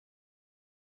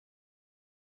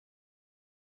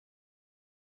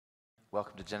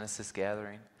welcome to Genesis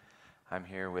Gathering. I'm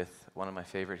here with one of my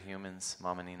favorite humans,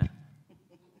 Mama Nina.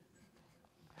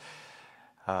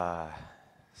 What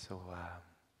do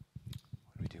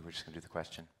we do? We're just going to do the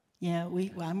question. Yeah,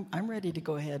 I'm ready to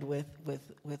go ahead with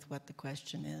what the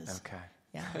question is. Okay.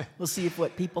 Yeah, we'll see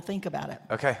what people think about it.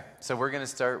 Okay, so we're going to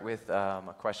start with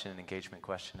a question, an engagement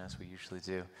question, as we usually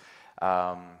do.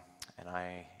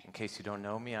 In case you don't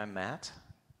know me, I'm Matt.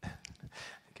 I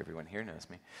think everyone here knows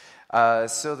me.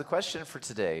 So the question for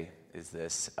today is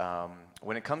this.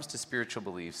 When it comes to spiritual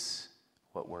beliefs,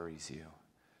 what worries you?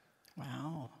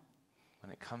 Wow.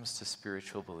 When it comes to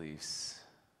spiritual beliefs,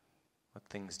 what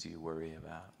things do you worry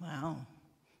about? Wow.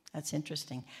 That's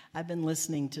interesting. I've been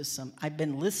listening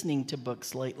to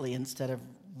books lately instead of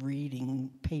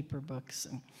reading paper books,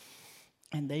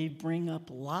 and they bring up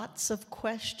lots of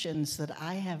questions that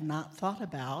I have not thought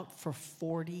about for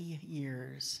 40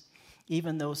 years,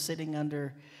 even though sitting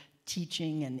under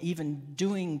teaching and even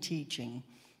doing teaching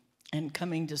and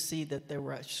coming to see that there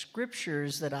were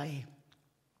scriptures that I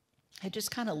had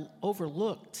just kind of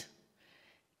overlooked.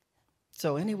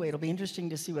 So anyway, it'll be interesting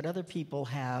to see what other people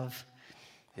have.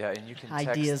 Yeah, and you can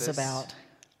ideas about.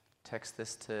 Text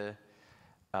this to,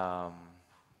 I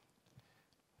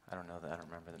don't know that. I don't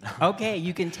remember the number. Okay,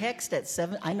 you can text at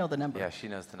 7. I know the number. Yeah, she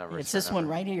knows the number. It's this one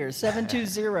right here,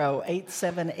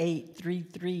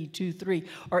 720-878-3323.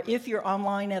 Or if you're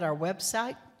online at our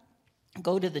website,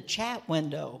 go to the chat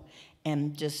window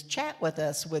and just chat with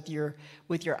us with your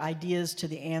ideas to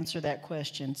the answer that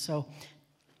question. So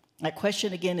that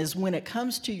question again is, when it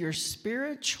comes to your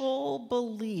spiritual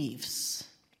beliefs,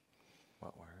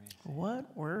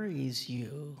 what worries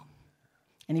you?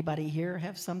 Anybody here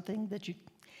have something that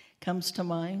comes to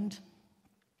mind?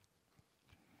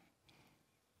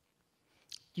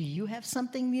 Do you have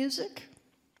something, music?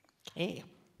 Okay,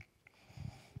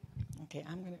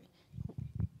 I'm going to...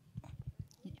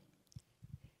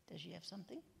 Does she have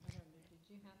something? I don't know. Did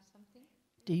you have something?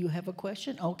 Do you have a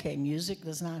question? Okay, music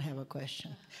does not have a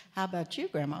question. How about you,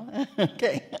 Grandma?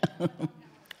 Okay.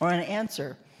 Or an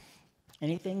answer.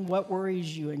 Anything? What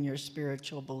worries you in your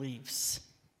spiritual beliefs?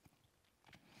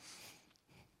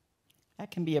 That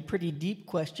can be a pretty deep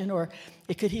question, or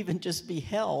it could even just be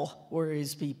hell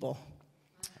worries people.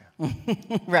 Yeah.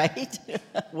 Right?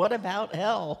 What about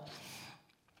hell?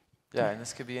 Yeah, and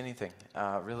this could be anything.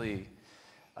 Really,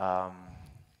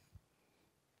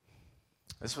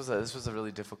 this was a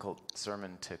really difficult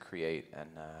sermon to create, and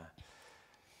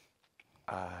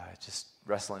just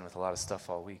wrestling with a lot of stuff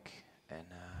all week. And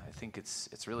I think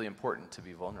it's really important to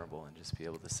be vulnerable and just be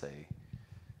able to say,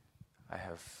 I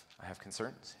have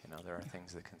concerns. You know, there are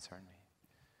things that concern me.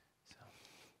 So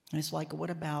it's like, what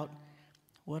about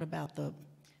the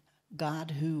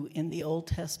God who in the Old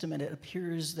Testament it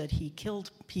appears that he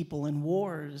killed people in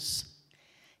wars?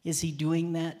 Is he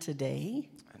doing that today?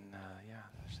 And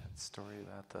there's that story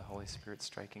about the Holy Spirit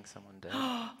striking someone dead.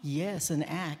 Yes, in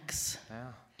Acts.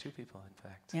 Yeah, 2 people, in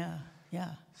fact. Yeah.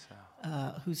 So.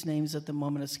 Whose names at the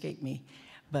moment escape me.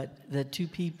 But the 2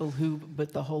 people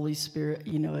but the Holy Spirit,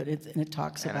 you know, it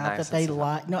talks about that they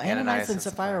lied. No, Ananias and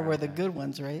Sapphira were the good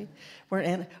ones, right?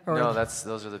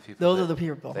 Those are the people. Those are the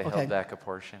people. They held back a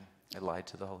portion. They lied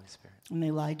to the Holy Spirit. And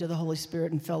they lied to the Holy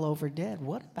Spirit and fell over dead.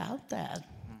 What about that?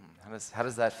 How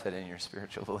does that fit in your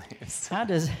spiritual beliefs?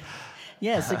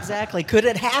 Yes, exactly. Could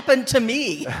it happen to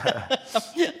me?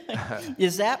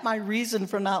 Is that my reason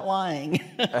for not lying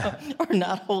or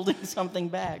not holding something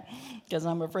back? Because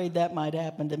I'm afraid that might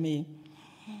happen to me.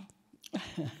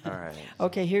 All right.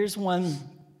 Okay, here's one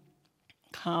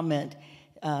comment,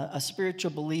 a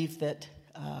spiritual belief that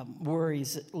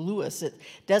worries Lewis. It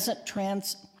doesn't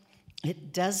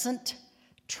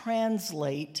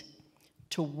translate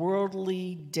to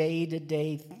worldly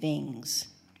day-to-day things.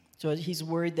 So he's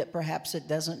worried that perhaps it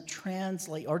doesn't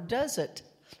translate, or does it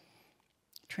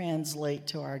translate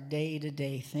to our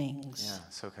day-to-day things? Yeah,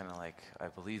 so kind of like, I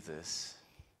believe this,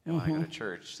 and when I go to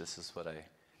church, this is what I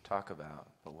talk about,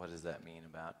 but what does that mean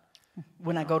about...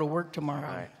 When I go to work tomorrow.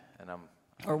 Right, and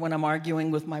or when I'm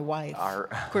arguing with my wife.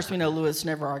 Of course, we know Lewis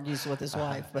never argues with his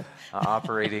wife, but...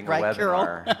 operating right, a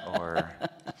webinar or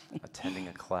attending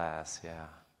a class, yeah.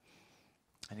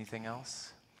 Anything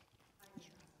else?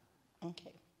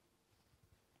 Okay.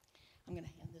 I'm going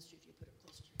to hand this to you if you put it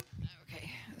close to you.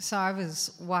 Okay. So I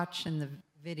was watching the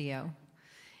video,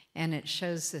 and it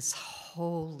shows this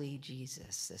holy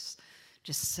Jesus, this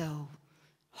just so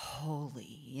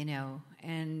holy, you know,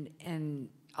 and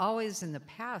always in the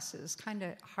past it was kind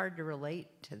of hard to relate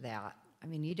to that. I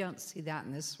mean, you don't see that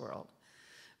in this world.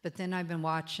 But then I've been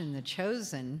watching The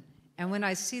Chosen, And when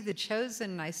I see The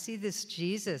Chosen, I see this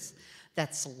Jesus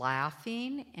that's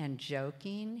laughing and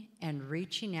joking and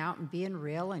reaching out and being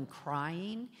real and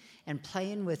crying and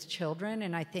playing with children.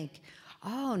 And I think,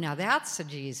 oh, now that's a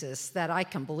Jesus that I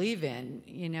can believe in.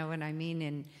 You know what I mean?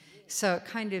 And so it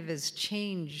kind of has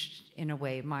changed, in a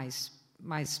way,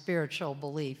 my spiritual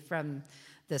belief from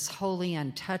this holy,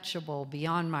 untouchable,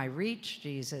 beyond my reach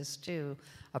Jesus to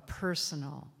a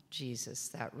personal Jesus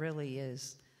that really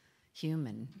is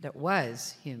human, that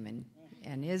was human,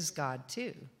 and is God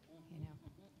too. You know?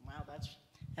 Wow,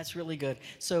 that's really good.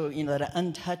 So, that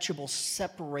untouchable,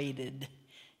 separated,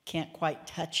 can't quite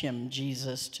touch him,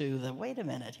 Jesus, to the, wait a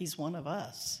minute, he's one of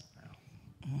us.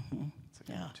 Wow. That's a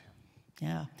good one, too.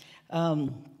 Yeah.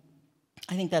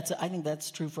 I think that's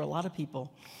true for a lot of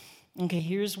people. Okay,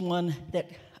 here's one that,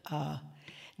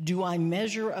 do I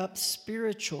measure up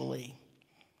spiritually?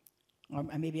 Or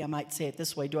maybe I might say it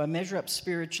this way. Do I measure up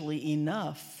spiritually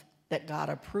enough that God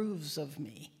approves of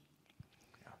me?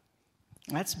 Yeah.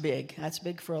 That's big. That's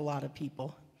big for a lot of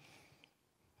people.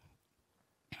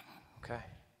 Okay.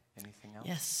 Anything else?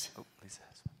 Yes. Oh, Lisa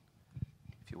has one.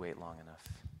 If you wait long enough.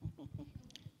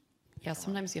 Yeah,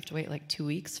 sometimes you have to wait like 2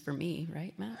 weeks for me,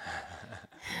 right, Matt?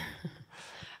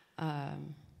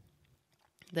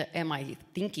 Am I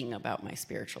thinking about my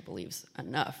spiritual beliefs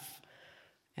enough?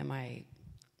 Am I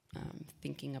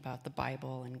thinking about the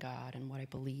Bible and God and what I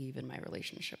believe in my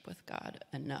relationship with God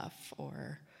enough,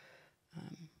 or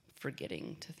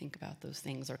forgetting to think about those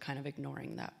things, or kind of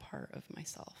ignoring that part of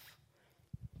myself?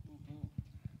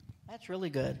 That's really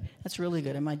good. That's really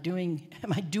good. Am I doing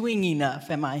enough?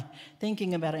 Am I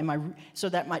thinking about it? So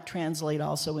that might translate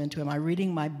also into, am I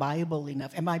reading my Bible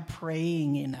enough? Am I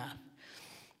praying enough?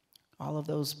 All of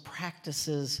those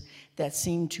practices that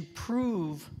seem to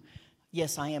prove,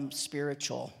 yes, I am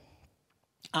spiritual.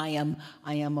 I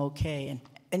am okay.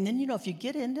 And then, if you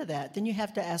get into that, then you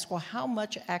have to ask, well, how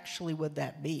much actually would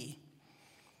that be?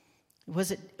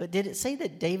 Did it say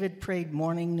that David prayed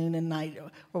morning, noon, and night,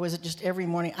 or was it just every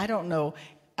morning? I don't know.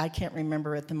 I can't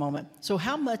remember at the moment. So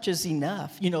how much is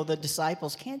enough? The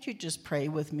disciples, can't you just pray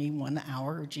with me 1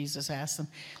 hour? Jesus asked them.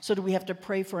 So do we have to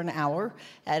pray for an hour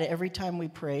at every time we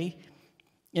pray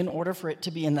in order for it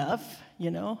to be enough?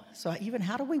 So even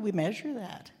how do we measure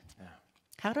that?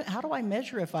 Yeah. How do I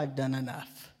measure if I've done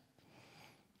enough?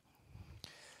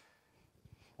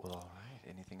 Well, all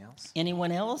right. Anything else?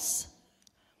 Anyone else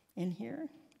in here?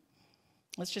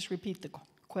 Let's just repeat the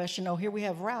question. Oh, here we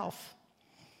have Ralph.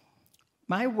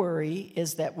 My worry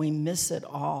is that we miss it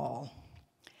all.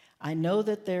 I know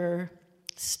that there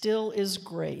still is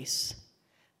grace,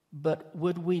 but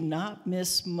would we not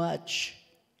miss much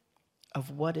of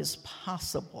what is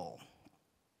possible?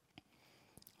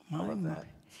 I love that.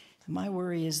 My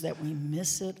worry is that we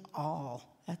miss it all.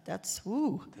 That's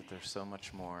ooh. That there's so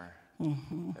much more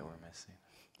that we're missing.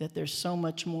 That there's so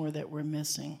much more that we're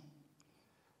missing.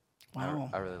 Wow.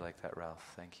 I really like that,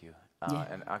 Ralph. Thank you. Yeah.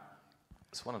 And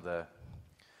it's one of the...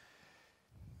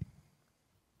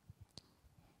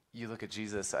 You look at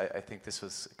Jesus, I think this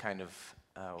was kind of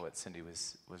what Cindy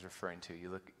was referring to.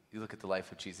 You look at the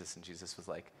life of Jesus, and Jesus was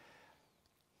like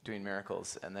doing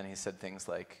miracles, and then he said things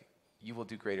like, you will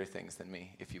do greater things than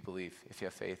me if you believe, if you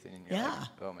have faith. And you're like,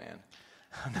 oh man,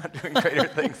 I'm not doing greater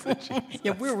things than Jesus.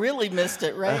 Yeah, we really missed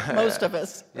it, right? Most of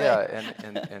us. Right? Yeah,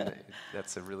 and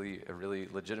that's a really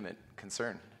legitimate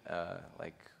concern.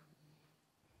 Like,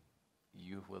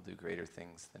 you will do greater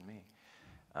things than me.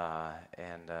 I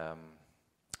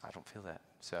don't feel that,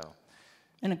 so.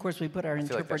 And of course, we put our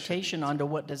interpretation onto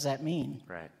what does that mean.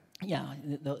 Right. Yeah,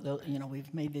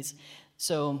 we've made this.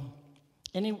 So,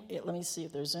 let me see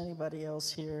if there's anybody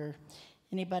else here.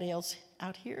 Anybody else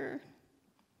out here?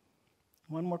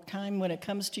 One more time, when it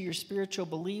comes to your spiritual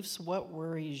beliefs, what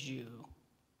worries you?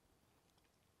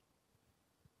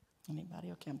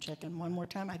 Anybody? Okay, I'm checking one more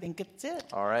time. I think it's it.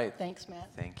 All right. Thanks,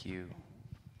 Matt. Thank you.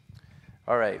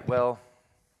 All right. Well,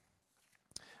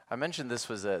 I mentioned this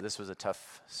was a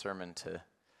tough sermon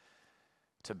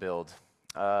to build.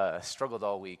 I struggled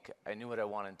all week. I knew what I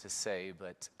wanted to say,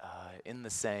 but in the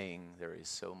saying there is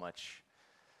so much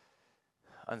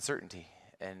uncertainty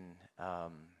and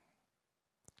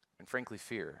frankly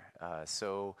fear.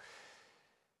 So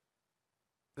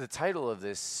the title of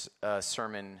this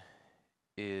sermon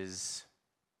is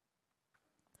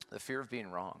The Fear of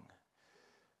Being Wrong.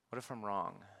 What if I'm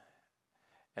wrong?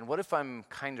 And what if I'm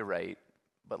kind of right,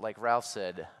 but like Ralph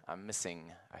said, I'm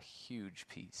missing a huge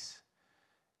piece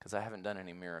because I haven't done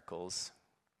any miracles.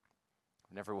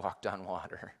 I've never walked on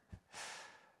water.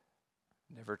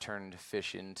 Never turned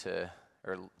fish into,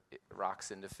 or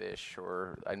rocks into fish,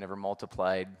 or I never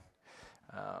multiplied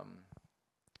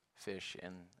fish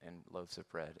and loaves of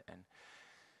bread. And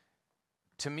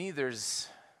to me,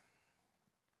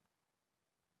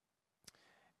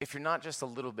 if you're not just a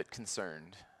little bit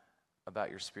concerned about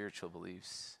your spiritual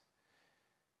beliefs,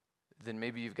 then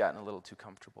maybe you've gotten a little too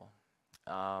comfortable.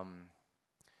 Now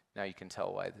you can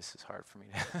tell why this is hard for me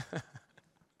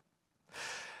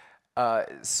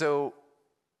to. So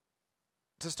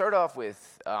to start off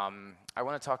with, I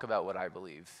want to talk about what I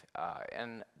believe.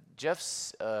 And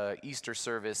Jeff's Easter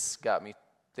service got me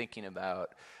thinking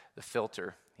about the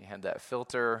filter. He had that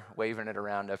filter, waving it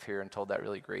around up here, and told that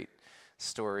really great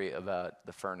story about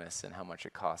the furnace and how much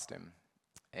it cost him.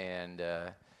 And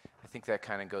I think that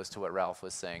kind of goes to what Ralph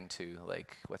was saying too,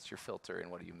 like, what's your filter and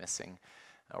what are you missing?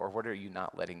 Or what are you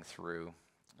not letting through?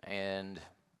 And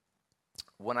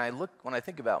when I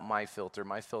think about my filter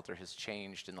has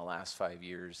changed in the last 5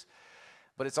 years,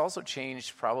 but it's also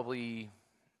changed probably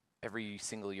every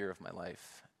single year of my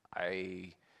life.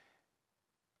 I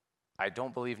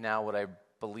don't believe now what I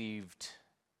believed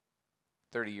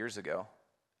 30 years ago.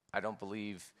 I don't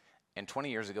believe, and 20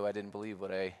 years ago I didn't believe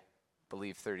what I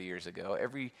believed 30 years ago.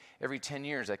 Every 10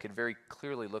 years I could very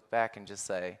clearly look back and just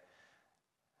say,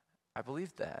 I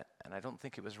believed that, and I don't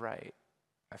think it was right.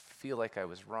 I feel like I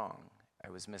was wrong. I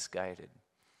was misguided.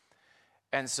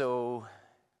 And so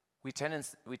we tend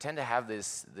to have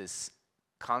this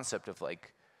concept of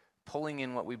like pulling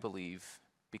in what we believe,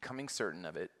 becoming certain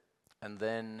of it, and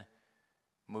then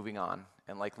moving on.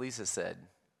 And like Lisa said,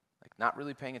 like not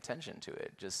really paying attention to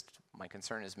it. Just my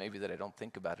concern is maybe that I don't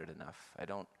think about it enough. I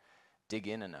don't dig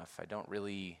in enough. I don't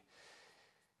really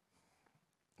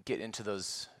get into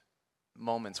those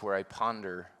moments where I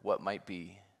ponder what might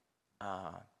be.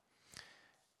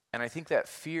 And I think that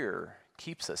fear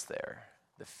keeps us there.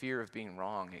 The fear of being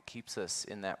wrong, it keeps us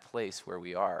in that place where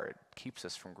we are. It keeps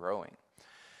us from growing.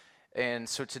 And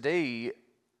so today,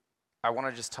 I want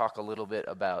to just talk a little bit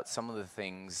about some of the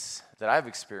things that I've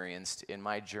experienced in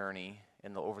my journey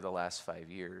over the last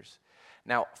 5 years.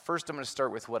 Now, first I'm going to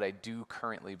start with what I do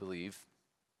currently believe.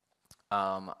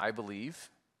 I believe,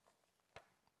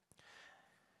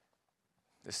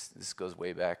 this goes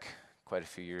way back quite a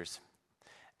few years.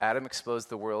 Adam exposed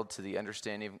the world to the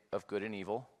understanding of good and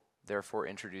evil, therefore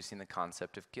introducing the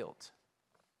concept of guilt.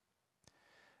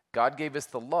 God gave us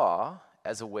the law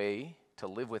as a way to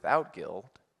live without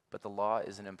guilt, but the law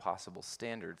is an impossible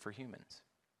standard for humans.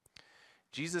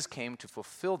 Jesus came to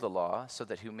fulfill the law so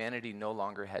that humanity no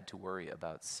longer had to worry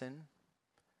about sin,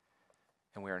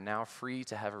 and we are now free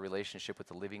to have a relationship with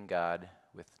the living God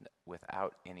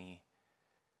without any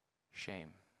shame,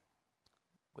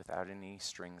 without any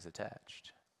strings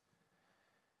attached.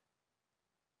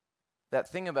 That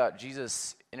thing about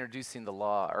Jesus introducing the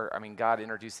law, God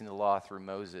introducing the law through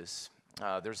Moses,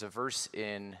 there's a verse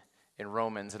in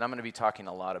Romans, and I'm going to be talking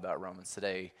a lot about Romans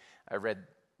today. I read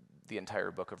the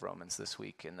entire book of Romans this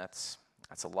week, and that's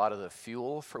a lot of the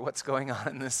fuel for what's going on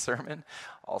in this sermon.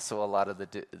 Also a lot of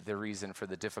the reason for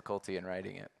the difficulty in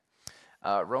writing it.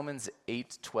 Romans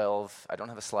 8:12, I don't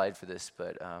have a slide for this,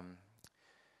 but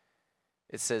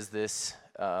it says this,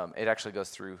 it actually goes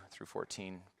through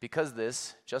 14. Because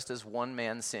this, just as one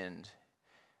man sinned,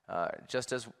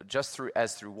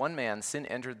 through one man sin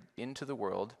entered into the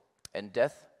world, and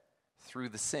death through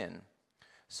the sin,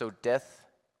 so death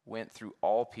went through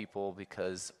all people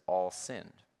because all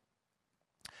sinned.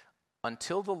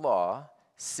 Until the law,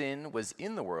 sin was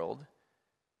in the world,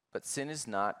 but sin is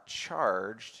not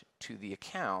charged to the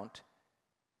account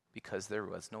because there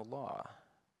was no law.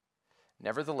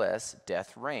 Nevertheless,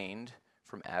 death reigned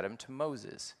from Adam to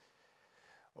Moses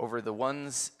over the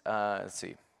ones,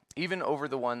 even over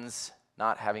the ones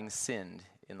not having sinned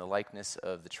in the likeness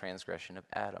of the transgression of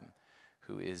Adam,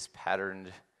 who is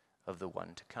patterned of the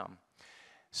one to come.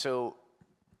 So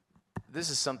this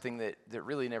is something that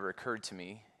really never occurred to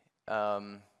me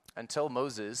until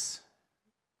Moses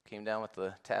came down with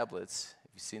the tablets.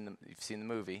 You've seen the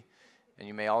movie, and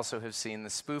you may also have seen the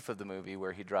spoof of the movie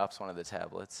where he drops one of the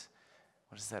tablets.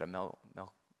 What is that, a Mel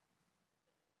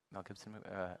Gibson movie?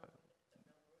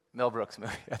 Mel Brooks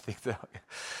movie, I think so.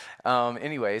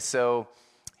 Anyway, so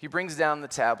he brings down the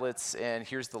tablets, and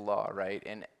here's the law, right?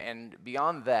 And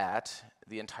beyond that,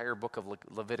 the entire book of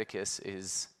Leviticus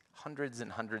is hundreds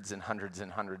and hundreds and hundreds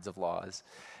and hundreds of laws.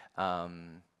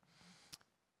 And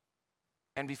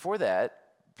before that,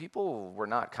 people were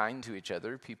not kind to each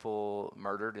other. People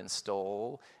murdered and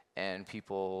stole, and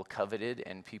people coveted,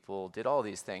 and people did all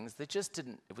these things that just it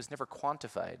was never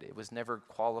quantified. It was never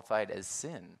qualified as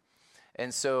sin.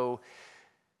 And so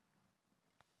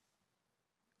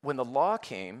when the law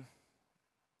came,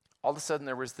 all of a sudden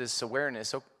there was this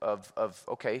awareness of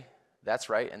okay, that's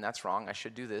right and that's wrong. I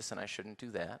should do this and I shouldn't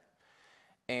do that.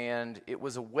 And it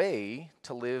was a way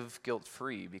to live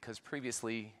guilt-free because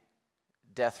previously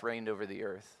death reigned over the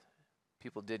earth.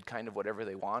 People did kind of whatever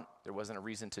they want. There wasn't a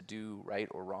reason to do right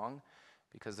or wrong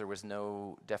because there was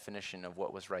no definition of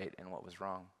what was right and what was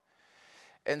wrong.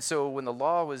 And so when the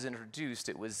law was introduced,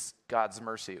 it was God's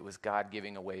mercy. It was God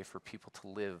giving a way for people to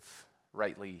live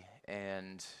rightly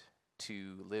and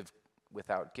to live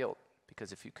without guilt.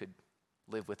 Because if you could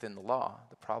live within the law,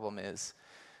 the problem is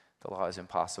the law is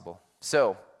impossible.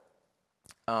 So,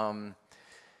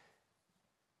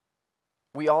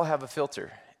 we all have a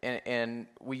filter, and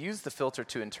we use the filter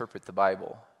to interpret the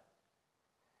Bible.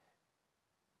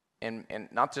 And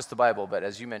not just the Bible, but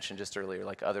as you mentioned just earlier,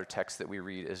 like other texts that we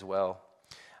read as well.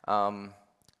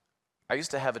 I used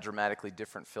to have a dramatically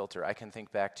different filter. I can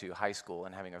think back to high school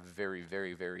and having a very,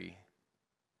 very, very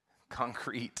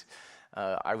concrete,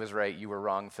 I was right, you were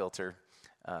wrong filter.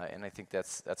 And I think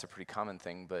that's a pretty common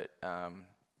thing, but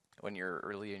when you're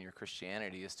early in your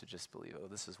Christianity is to just believe, oh,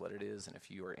 this is what it is, and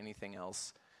if you are anything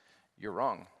else, you're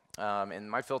wrong. And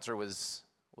my filter was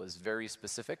very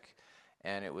specific,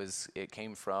 and it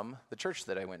came from the church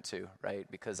that I went to, right?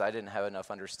 Because I didn't have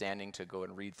enough understanding to go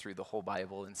and read through the whole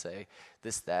Bible and say,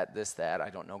 this, that,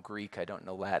 I don't know Greek, I don't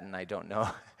know Latin, I don't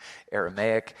know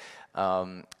Aramaic.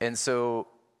 And so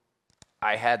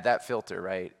I had that filter,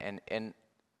 right? And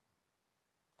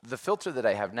the filter that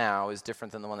I have now is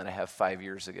different than the one that I have 5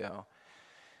 years ago.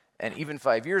 And even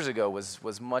 5 years ago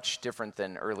was much different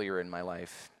than earlier in my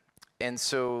life. And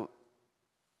so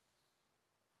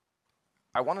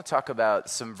I want to talk about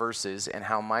some verses and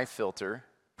how my filter,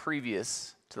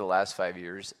 previous to the last 5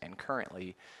 years and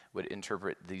currently, would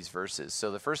interpret these verses. So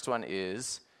the first one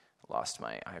is, lost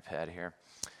my iPad here,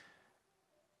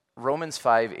 Romans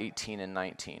 5:18 and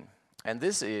 19. And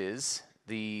this is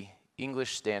the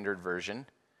English Standard Version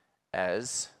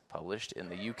as published in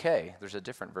the UK. There's a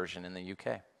different version in the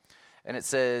UK. And it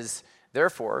says,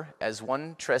 therefore, as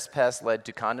one trespass led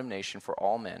to condemnation for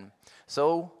all men,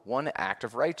 so one act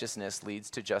of righteousness leads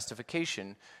to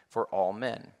justification for all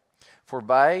men.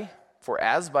 For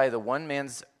as by the one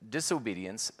man's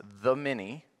disobedience the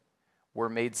many were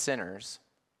made sinners,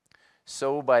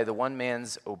 so by the one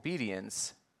man's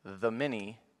obedience the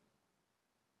many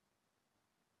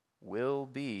will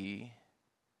be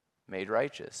made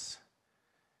righteous.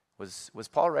 Was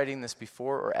Paul writing this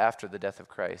before or after the death of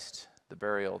Christ, the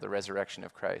burial, the resurrection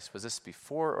of Christ? Was this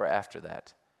before or after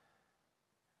that?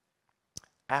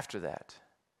 After that.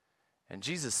 And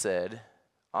Jesus said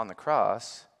on the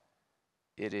cross,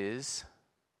 it is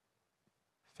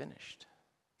finished.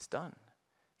 It's done.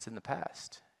 It's in the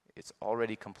past. It's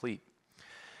already complete.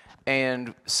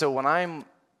 And so when I'm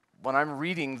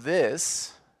reading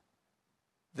this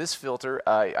filter,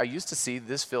 I used to see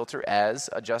this filter as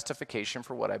a justification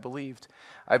for what I believed.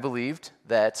 I believed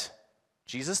that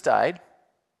Jesus died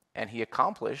and he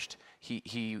accomplished,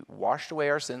 he washed away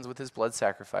our sins with his blood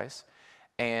sacrifice,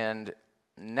 and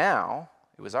now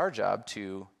it was our job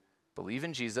to believe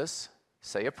in Jesus,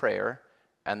 say a prayer,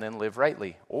 and then live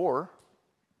rightly. Or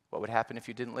what would happen if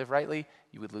you didn't live rightly?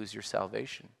 You would lose your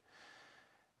salvation.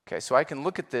 Okay, so I can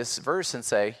look at this verse and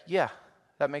say, yeah,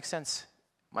 that makes sense.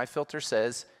 My filter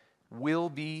says, will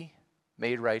be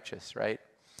made righteous, right?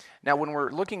 Now, when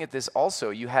we're looking at this also,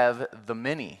 you have the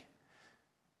many.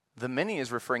 The many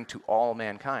is referring to all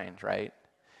mankind, right?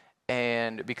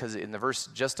 And because in the verse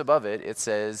just above it, it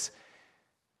says,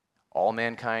 all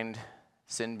mankind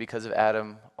sinned because of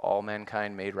Adam, all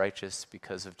mankind made righteous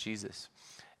because of Jesus.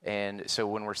 And so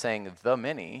when we're saying the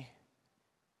many,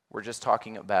 we're just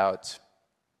talking about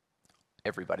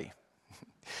everybody.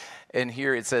 And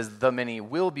here it says, the many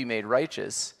will be made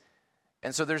righteous.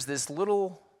 And so there's this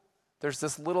little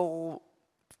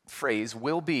phrase,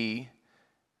 will be,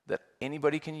 that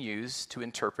anybody can use to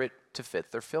interpret to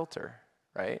fit their filter,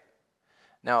 right?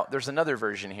 Now, there's another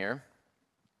version here.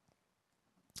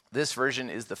 This version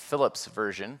is the Phillips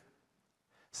version.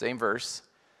 Same verse.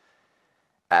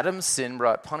 Adam's sin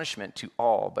brought punishment to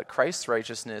all, but Christ's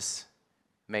righteousness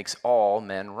makes all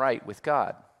men right with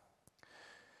God,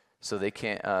 so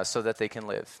that they can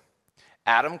live.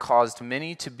 Adam caused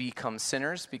many to become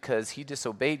sinners because he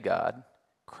disobeyed God.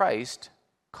 Christ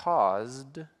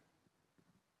caused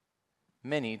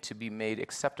many to be made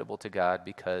acceptable to God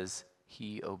because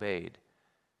he obeyed.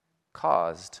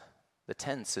 Caused, the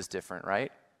tense is different,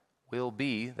 right? Will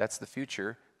be, that's the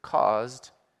future. Caused,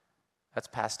 that's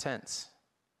past tense.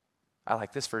 I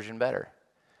like this version better.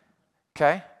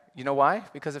 Okay? You know why?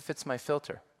 Because it fits my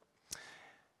filter.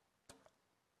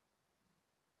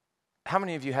 How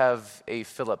many of you have a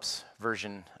Phillips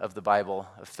version of the Bible,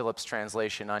 a Phillips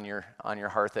translation on your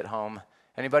hearth at home?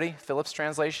 Anybody? Phillips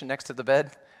translation next to the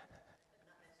bed?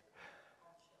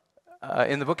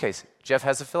 in the bookcase. Jeff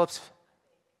has a Phillips.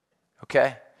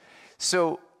 Okay.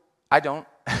 So I don't.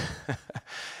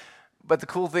 But the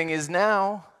cool thing is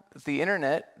now, the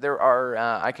internet,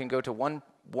 I can go to one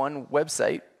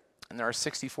website, and there are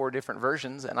 64 different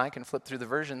versions, and I can flip through the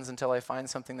versions until I find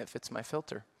something that fits my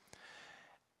filter.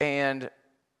 And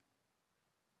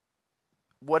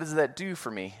what does that do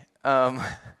for me?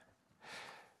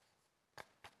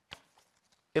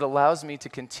 It allows me to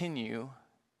continue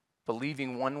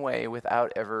believing one way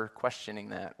without ever questioning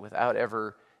that, without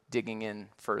ever digging in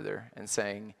further and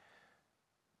saying,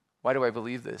 why do I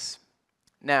believe this?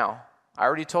 Now, I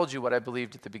already told you what I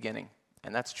believed at the beginning,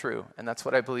 and that's true, and that's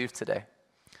what I believe today.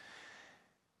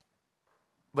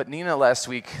 But Nina last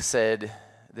week said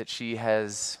that she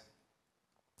has,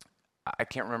 I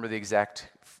can't remember the exact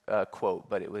quote,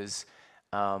 but it was,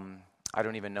 I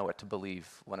don't even know what to believe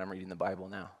when I'm reading the Bible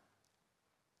now.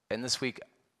 And this week,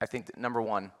 I think that number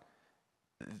one,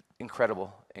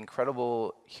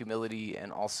 incredible humility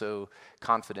and also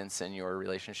confidence in your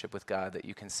relationship with God that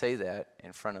you can say that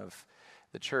in front of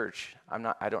the church.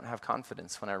 I don't have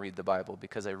confidence when I read the Bible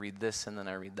because I read this and then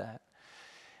I read that.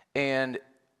 And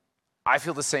I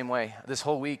feel the same way. This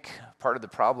whole week, part of the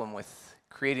problem with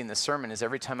creating this sermon is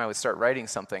every time I would start writing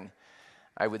something,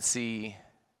 I would see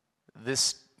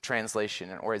this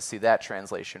translation or I'd see that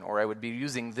translation, or I would be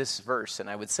using this verse and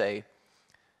I would say,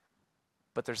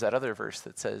 but there's that other verse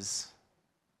that says,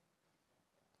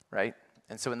 right?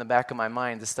 And so in the back of my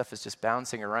mind, this stuff is just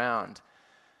bouncing around,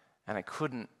 and I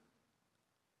couldn't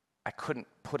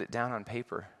put it down on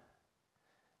paper.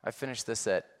 I finished this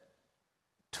at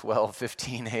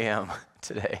 12:15 a.m.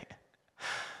 today.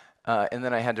 And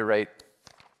then I had to write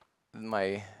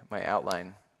my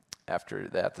outline after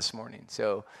that this morning.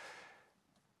 So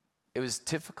it was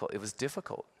difficult.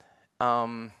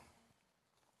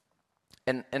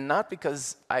 And not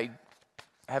because I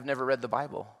have never read the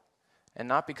Bible, and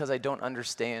not because I don't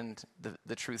understand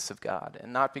the truths of God,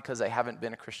 and not because I haven't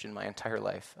been a Christian my entire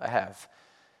life. I have,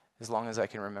 as long as I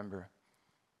can remember.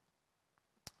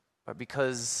 But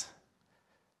because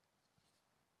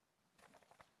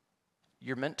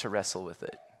you're meant to wrestle with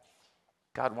it.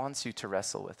 God wants you to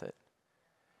wrestle with it.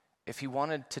 If he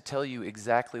wanted to tell you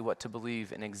exactly what to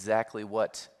believe and exactly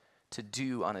what to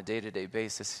do on a day-to-day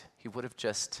basis, he would have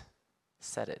just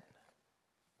said it.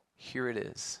 Here it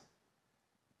is.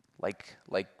 Like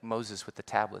Moses with the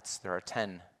tablets, there are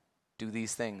 10. Do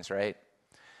these things, right?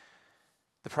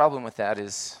 The problem with that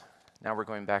is now we're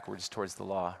going backwards towards the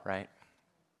law, right?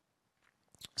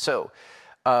 So,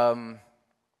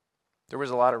 there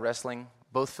was a lot of wrestling.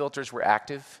 Both filters were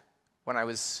active when I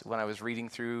was reading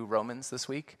through Romans this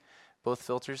week. Both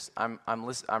filters. I'm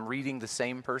reading the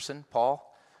same person,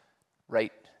 Paul,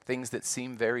 write things that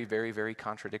seem very, very, very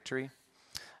contradictory.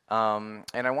 And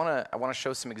I want to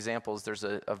show some examples. There's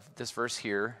of this verse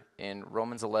here in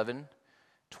Romans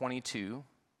 11:22.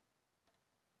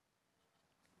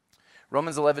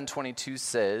 Romans 11:22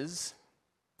 says,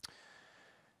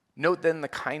 "Note then the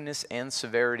kindness and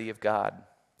severity of God.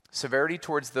 Severity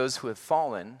towards those who have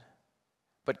fallen,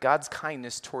 but God's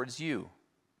kindness towards you,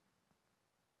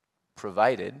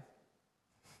 provided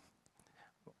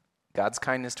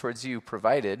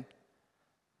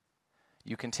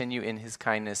you continue in his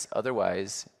kindness,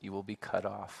 otherwise you will be cut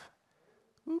off."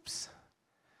 Oops.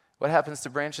 What happens to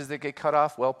branches that get cut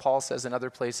off? Well, Paul says in other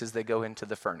places they go into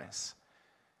the furnace.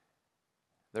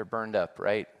 They're burned up,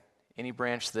 right? Any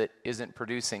branch that isn't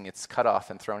producing, it's cut off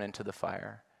and thrown into the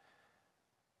fire.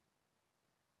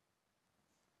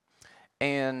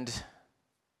 And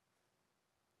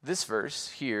this verse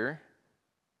here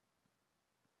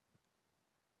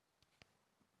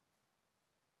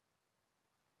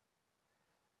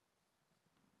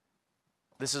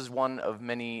this is one of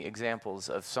many examples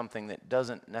of something that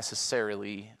doesn't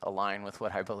necessarily align with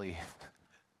what I believe.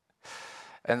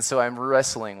 And so I'm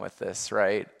wrestling with this,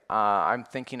 right? I'm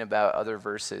thinking about other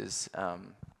verses,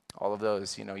 all of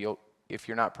those. You know, if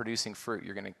you're not producing fruit,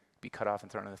 you're going to be cut off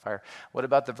and thrown in the fire. What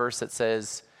about the verse that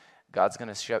says God's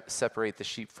going to separate the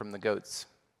sheep from the goats?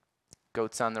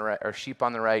 Goats on the right, or sheep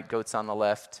on the right, goats on the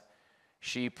left.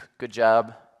 Sheep, good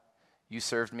job. You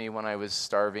served me when I was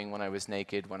starving, when I was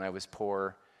naked, when I was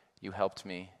poor. You helped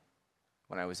me.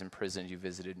 When I was imprisoned, you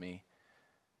visited me.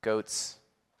 Goats,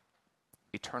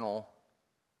 eternal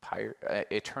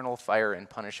fire and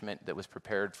punishment that was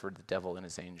prepared for the devil and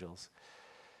his angels,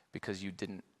 because you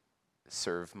didn't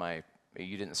serve me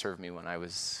when I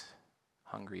was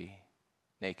hungry,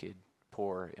 naked,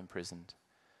 poor, imprisoned.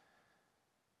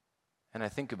 And I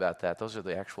think about that. Those are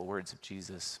the actual words of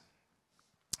Jesus.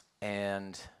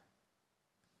 And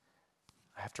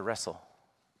I have to wrestle.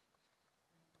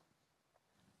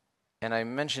 And I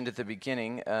mentioned at the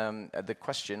beginning, the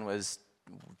question was,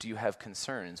 do you have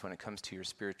concerns when it comes to your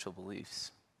spiritual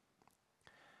beliefs?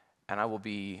 And I will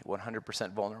be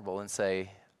 100% vulnerable and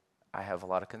say, I have a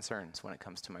lot of concerns when it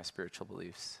comes to my spiritual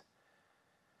beliefs.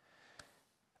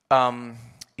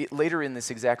 Later in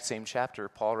this exact same chapter,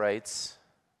 Paul writes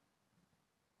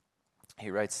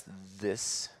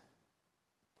this: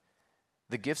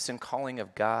 the gifts and calling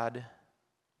of God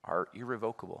are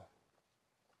irrevocable.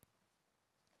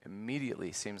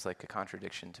 Immediately seems like a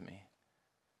contradiction to me.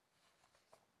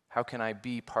 How can I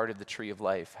be part of the tree of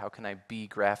life? How can I be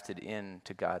grafted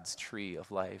into God's tree of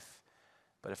life?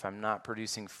 But if I'm not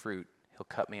producing fruit, he'll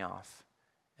cut me off.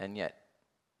 And yet,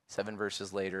 7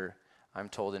 verses later, I'm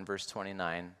told in verse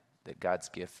 29 that God's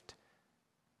gift,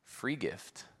 free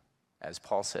gift, as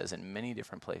Paul says in many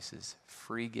different places,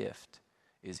 free gift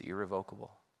is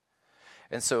irrevocable.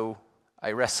 And so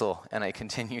I wrestle, and I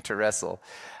continue to wrestle.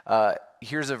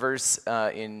 Here's a verse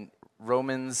in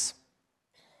Romans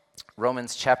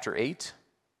chapter 8.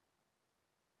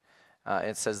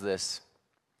 It says this: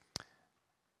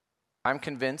 I am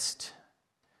convinced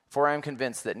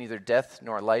that neither death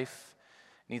nor life,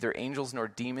 neither angels nor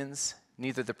demons,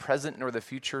 neither the present nor the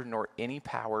future, nor any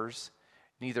powers,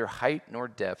 neither height nor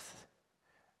depth,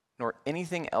 nor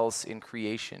anything else in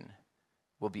creation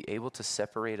will be able to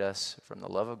separate us from the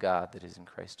love of God that is in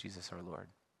Christ Jesus our Lord.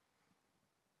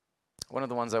 One of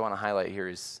the ones I want to highlight here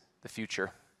is the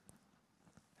future.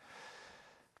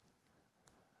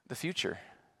 The future.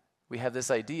 We have this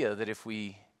idea that if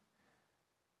we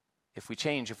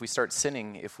change, if we start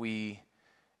sinning, if we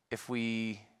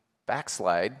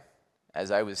backslide, as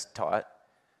I was taught,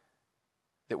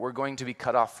 that we're going to be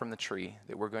cut off from the tree,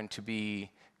 that we're going to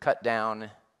be cut down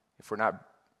if we're not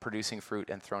producing fruit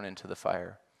and thrown into the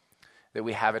fire, that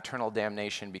we have eternal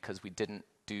damnation because we didn't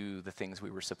do the things we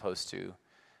were supposed to,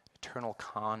 eternal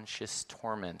conscious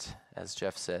torment, as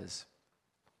Jeff says.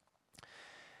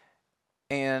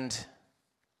 And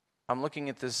I'm looking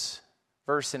at this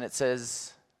verse and it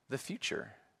says, the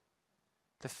future.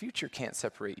 The future can't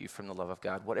separate you from the love of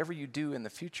God. Whatever you do in the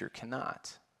future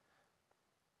cannot.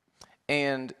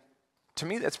 And to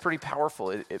me, that's pretty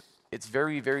powerful. It's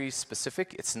very, very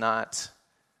specific. It's not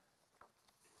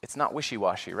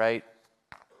wishy-washy, right?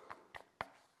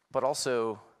 But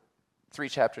also, 3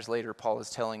 chapters later, Paul is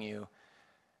telling you,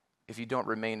 if you don't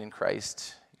remain in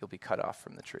Christ, you'll be cut off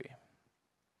from the tree.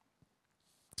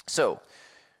 So,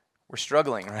 we're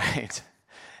struggling, right?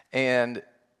 And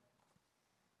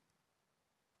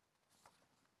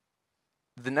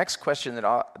the next question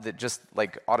that just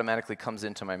like automatically comes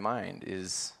into my mind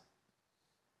is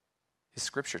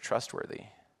Scripture trustworthy?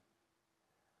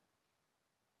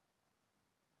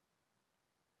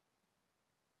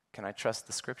 Can I trust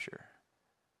the Scripture?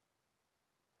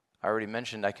 I already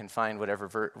mentioned I can find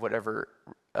whatever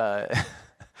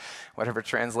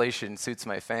translation suits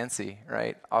my fancy,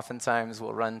 right? Oftentimes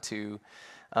we'll run to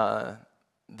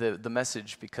the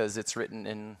Message because it's written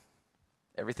in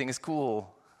everything is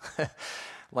cool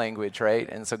language, right?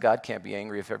 And so God can't be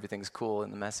angry if everything's cool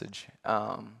in the Message.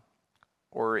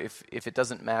 Or if it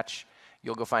doesn't match,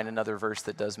 you'll go find another verse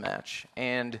that does match.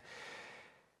 And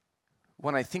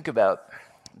when I think about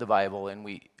the Bible,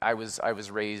 and I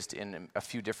was raised in a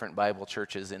few different Bible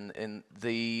churches, and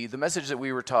the message that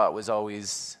we were taught was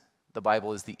always the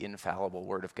Bible is the infallible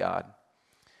Word of God.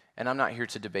 And I'm not here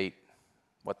to debate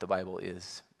what the Bible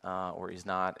is or is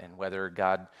not, and whether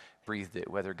God breathed it,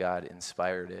 whether God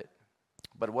inspired it.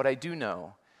 But what I do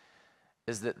know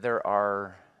is that there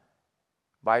are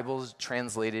Bibles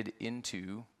translated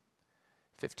into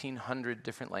 1,500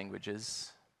 different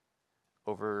languages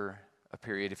over a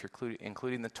period, if you're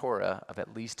including the Torah, of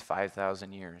at least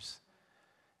 5,000 years,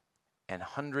 and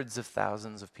hundreds of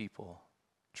thousands of people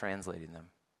translating them.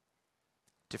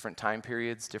 Different time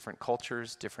periods, different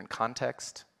cultures, different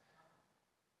context,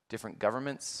 different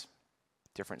governments,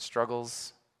 different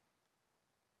struggles.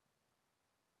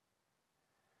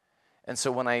 And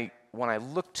so when I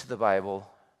look to the Bible,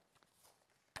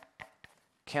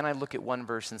 can I look at one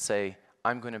verse and say,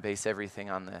 I'm going to base everything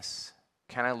on this?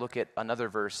 Can I look at another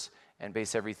verse and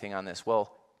base everything on this?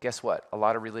 Well, guess what? A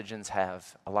lot of religions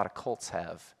have, a lot of cults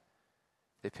have.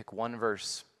 They pick one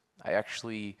verse. I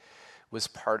actually was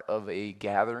part of a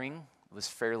gathering. It was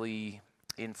fairly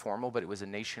informal, but it was a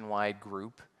nationwide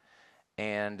group.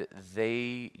 And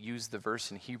they used the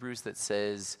verse in Hebrews that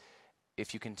says,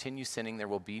 if you continue sinning, there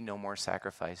will be no more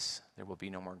sacrifice. There will be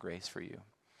no more grace for you.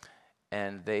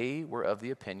 And they were of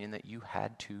the opinion that you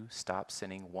had to stop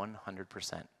sinning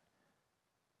 100%.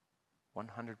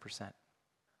 100%.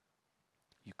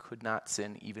 You could not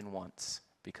sin even once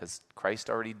because Christ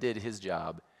already did his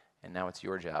job, and now it's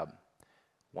your job.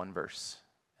 one verse,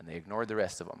 and they ignored the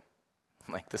rest of them,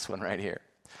 like this one right here.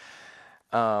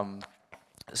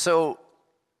 So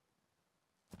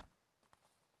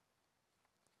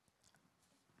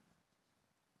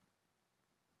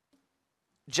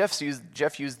Jeff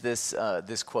used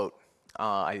this quote,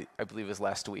 I believe it was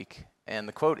last week, and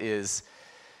the quote is,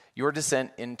 "Your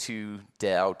descent into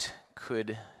doubt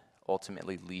could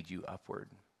ultimately lead you upward."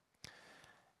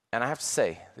 And I have to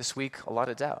say, this week, a lot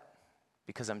of doubt,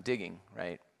 because I'm digging,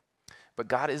 right? But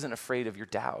God isn't afraid of your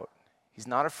doubt. He's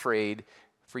not afraid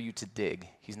for you to dig.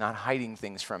 He's not hiding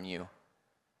things from you.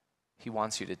 He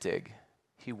wants you to dig.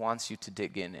 He wants you to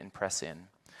dig in and press in.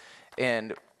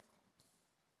 And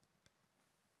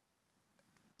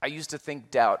I used to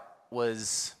think doubt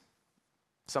was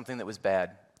something that was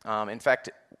bad. In fact,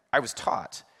 I was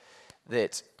taught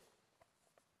that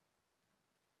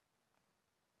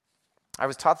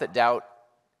doubt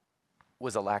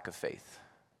was a lack of faith.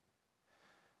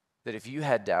 That if you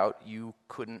had doubt, you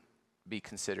couldn't be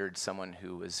considered someone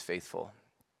who was faithful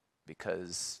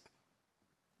because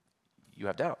you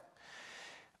have doubt.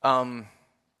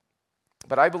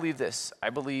 But I believe this. I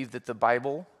believe that the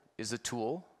Bible is a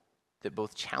tool that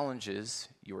both challenges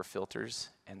your filters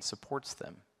and supports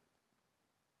them.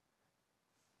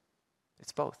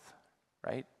 It's both,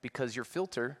 right? Because your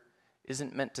filter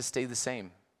isn't meant to stay the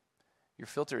same. Your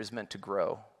filter is meant to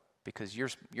grow because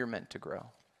you're meant to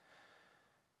grow.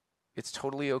 It's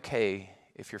totally okay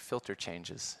if your filter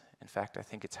changes. In fact, I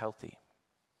think it's healthy.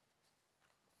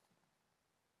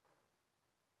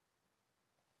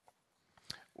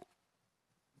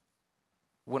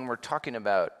 When we're talking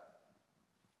about,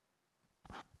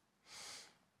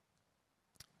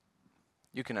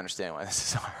 you can understand why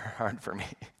this is hard for me.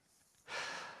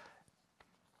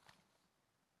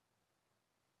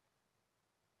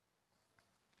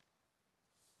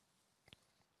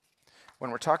 When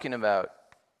we're talking about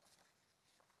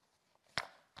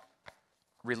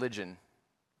religion,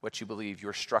 what you believe,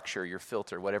 your structure, your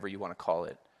filter, whatever you want to call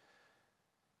it,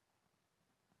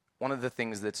 one of the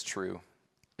things that's true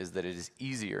is that it is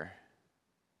easier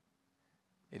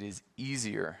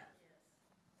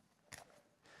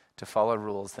to follow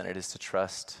rules than it is to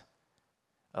trust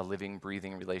a living,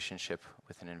 breathing relationship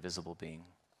with an invisible being.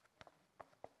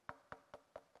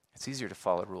 It's easier to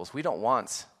follow rules. We don't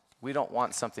want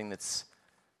something that's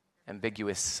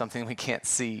ambiguous, something we can't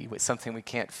see, something we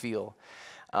can't feel.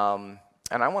 And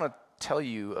I want to tell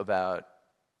you about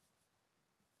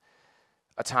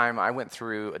a time I went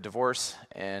through a divorce,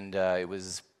 and it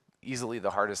was easily the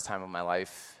hardest time of my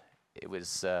life. It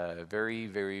was very,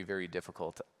 very, very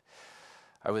difficult.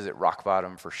 I was at rock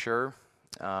bottom for sure.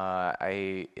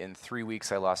 In 3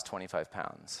 weeks, I lost 25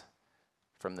 pounds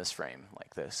from this frame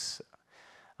like this.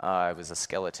 I was a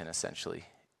skeleton, essentially.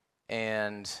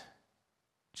 And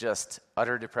just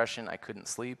utter depression. I couldn't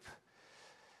sleep.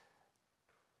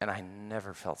 And I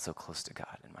never felt so close to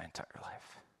God in my entire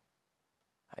life.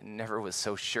 I never was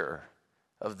so sure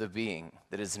of the being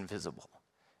that is invisible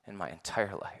in my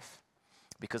entire life.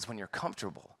 Because when you're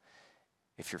comfortable,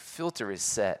 if your filter is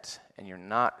set and you're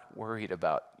not worried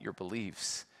about your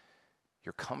beliefs,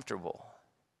 you're comfortable.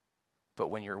 But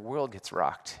when your world gets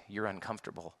rocked, you're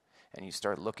uncomfortable. And you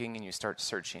start looking and you start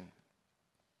searching.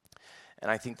 And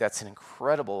I think that's an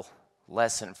incredible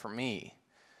lesson for me.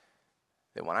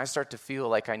 That when I start to feel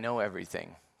like I know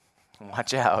everything,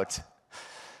 watch out.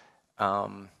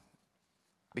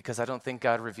 Because I don't think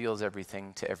God reveals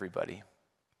everything to everybody.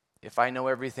 If I know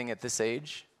everything at this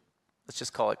age, let's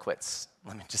just call it quits.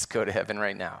 Let me just go to heaven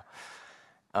right now.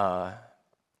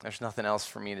 There's nothing else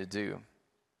for me to do.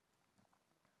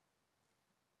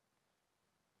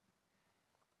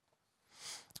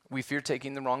 We fear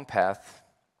taking the wrong path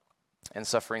and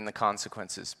suffering the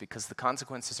consequences because the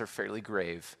consequences are fairly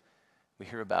grave. We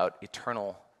hear about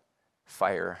eternal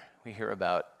fire. We hear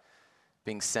about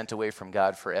being sent away from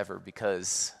God forever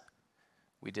because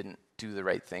we didn't do the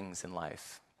right things in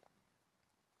life.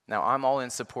 Now, I'm all in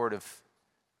support of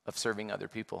serving other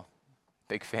people.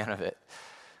 Big fan of it.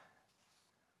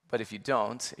 But if you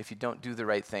don't do the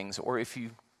right things, or if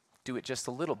you do it just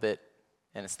a little bit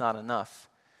and it's not enough,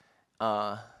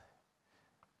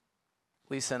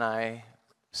 Lisa and I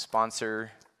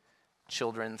sponsor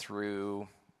children through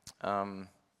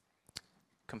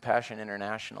Compassion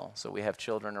International. So we have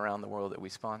children around the world that we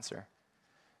sponsor.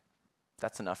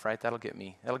 That's enough, right? That'll get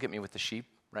me with the sheep,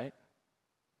 right?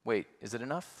 Wait, is it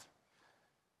enough?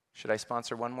 Should I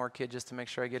sponsor one more kid just to make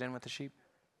sure I get in with the sheep?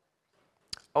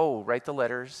 Oh, write the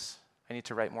letters. I need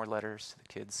to write more letters to the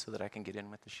kids so that I can get in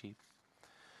with the sheep.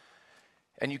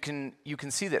 And you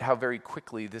can see that how very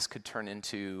quickly this could turn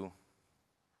into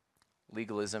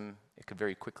legalism, it could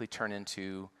very quickly turn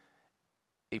into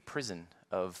a prison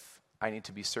of, I need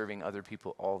to be serving other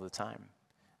people all the time.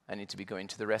 I need to be going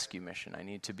to the rescue mission. I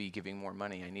need to be giving more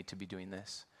money. I need to be doing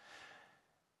this.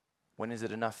 When is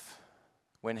it enough?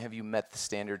 When have you met the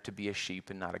standard to be a sheep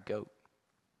and not a goat?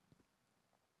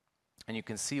 And you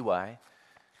can see why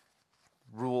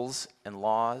rules and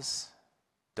laws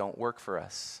don't work for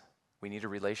us. We need a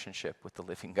relationship with the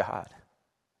living God.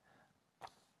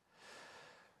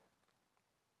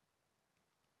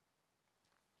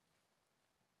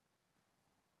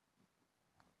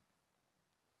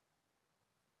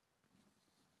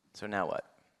 So now what?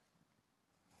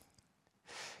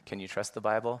 Can you trust the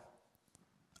Bible?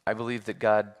 I believe that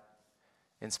God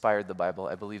inspired the Bible.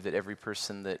 I believe that every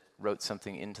person that wrote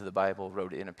something into the Bible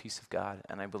wrote in a piece of God,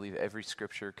 and I believe every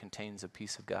scripture contains a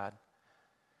piece of God.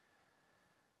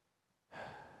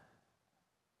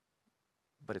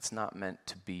 But it's not meant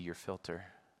to be your filter.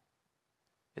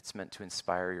 It's meant to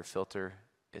inspire your filter.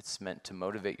 It's meant to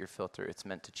motivate your filter. It's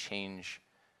meant to change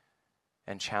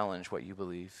and challenge what you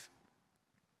believe.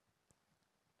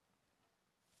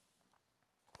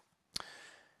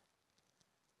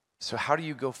 So how do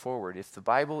you go forward? If the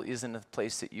Bible isn't a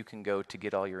place that you can go to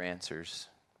get all your answers,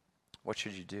 what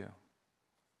should you do?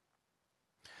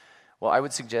 Well, I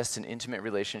would suggest an intimate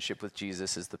relationship with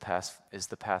Jesus is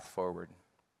the path forward.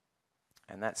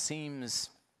 And that seems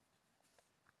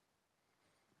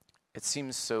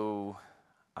so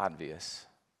obvious,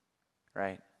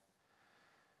 right?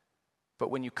 But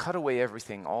when you cut away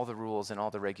everything, all the rules and all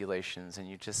the regulations, and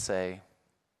you just say,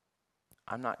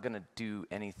 I'm not going to do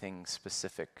anything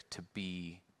specific to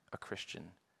be a Christian.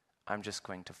 I'm just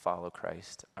going to follow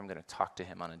Christ. I'm going to talk to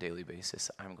him on a daily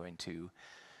basis. I'm going to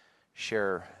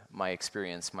share my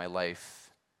experience, my life,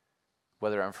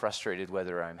 whether I'm frustrated,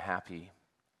 whether I'm happy,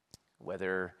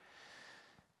 whether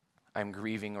I'm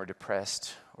grieving or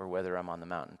depressed, or whether I'm on the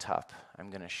mountaintop. I'm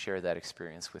going to share that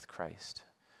experience with Christ.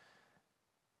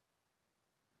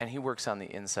 And he works on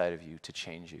the inside of you to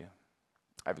change you.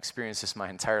 I've experienced this my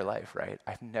entire life, right?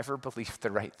 I've never believed the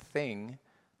right thing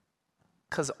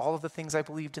because all of the things I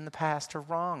believed in the past are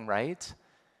wrong, right?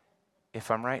 If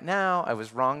I'm right now, I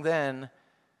was wrong then.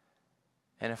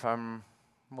 And if I'm,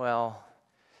 well,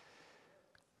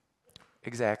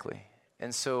 exactly.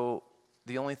 And so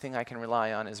the only thing I can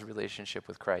rely on is a relationship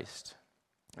with Christ.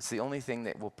 It's the only thing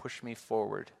that will push me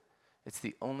forward. It's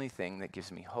the only thing that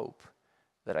gives me hope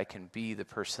that I can be the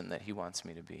person that he wants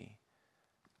me to be.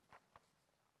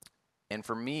 And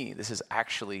for me, this is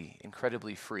actually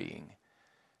incredibly freeing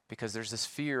because there's this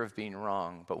fear of being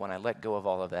wrong, but when I let go of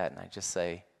all of that and I just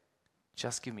say,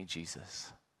 just give me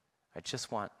Jesus. I just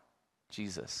want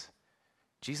Jesus.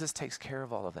 Jesus takes care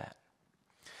of all of that.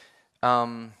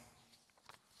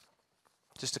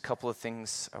 Just a couple of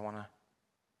things I want to...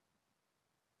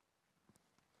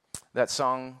 That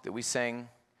song that we sang,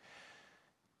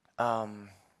 the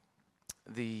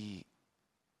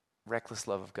reckless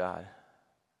love of God.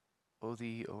 Oh,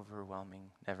 the overwhelming,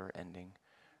 never-ending,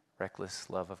 reckless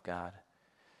love of God.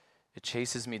 It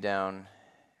chases me down.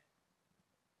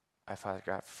 I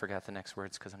forgot the next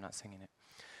words because I'm not singing it.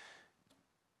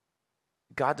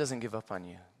 God doesn't give up on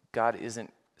you. God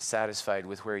isn't satisfied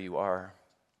with where you are.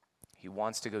 He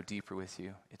wants to go deeper with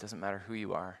you. It doesn't matter who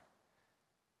you are.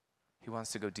 He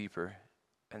wants to go deeper.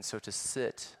 And so to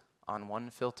sit on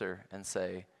one filter and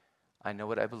say, I know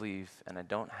what I believe and I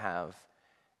don't have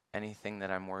anything that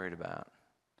I'm worried about.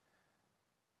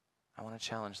 I want to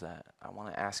challenge that. I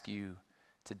want to ask you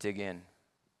to dig in.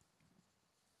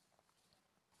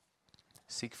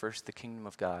 Seek first the kingdom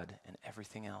of God, and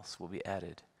everything else will be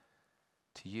added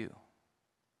to you.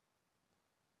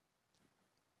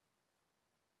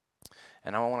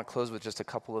 And I want to close with just a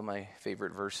couple of my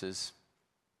favorite verses.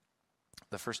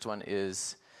 The first one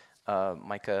is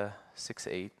Micah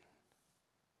 6:8.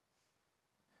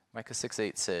 Micah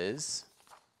 6:8 says,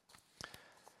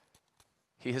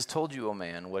 He has told you, O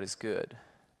man, what is good.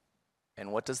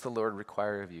 And what does the Lord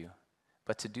require of you?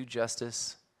 But to do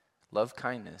justice, love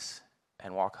kindness,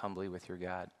 and walk humbly with your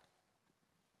God.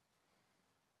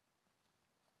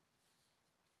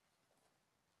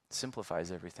 It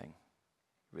simplifies everything.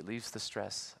 Relieves the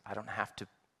stress. I don't have to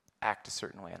act a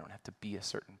certain way. I don't have to be a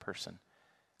certain person.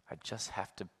 I just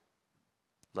have to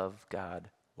love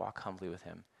God, walk humbly with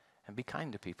him, and be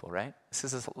kind to people, right? This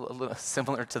is a little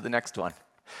similar to the next one.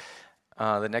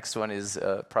 The next one is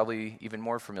probably even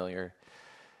more familiar.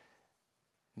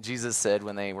 Jesus said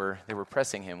when they were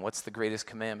pressing him, what's the greatest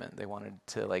commandment? They wanted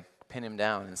to pin him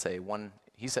down and say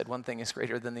he said one thing is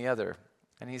greater than the other.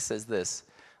 And he says this,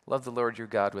 love the Lord your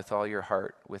God with all your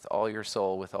heart, with all your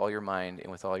soul, with all your mind,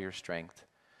 and with all your strength.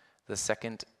 The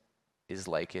second is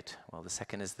like it? Well, the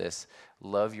second is this: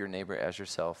 love your neighbor as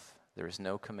yourself. There is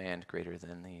no command greater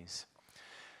than these.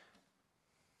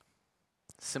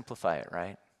 Simplify it,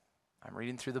 right? I'm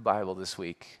reading through the Bible this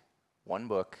week, one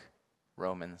book,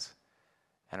 Romans,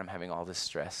 and I'm having all this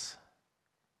stress.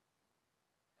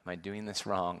 Am I doing this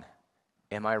wrong?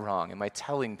 Am I wrong? Am I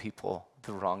telling people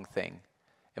the wrong thing?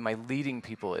 Am I leading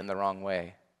people in the wrong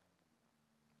way?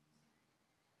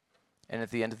 And at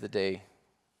the end of the day,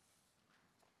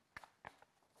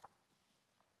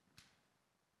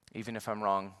 even if I'm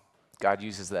wrong, God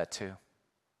uses that too.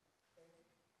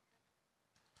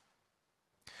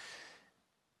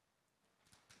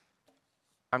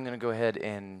 I'm going to go ahead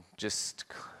and just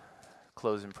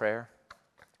close in prayer.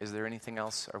 Is there anything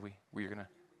else? We're going to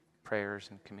prayers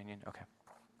and communion? Okay.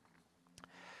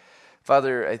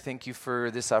 Father, I thank you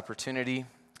for this opportunity.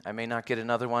 I may not get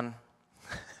another one.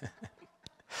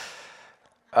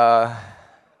 I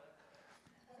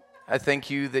thank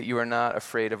you that you are not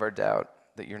afraid of our doubt,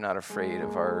 that you're not afraid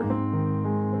of our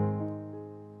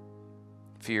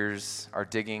fears, our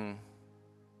digging,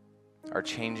 our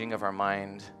changing of our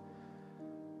mind.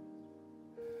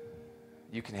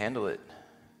 You can handle it.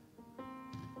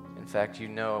 In fact, you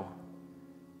know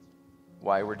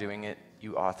why we're doing it.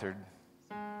 You authored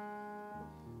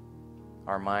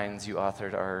our minds. You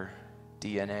authored our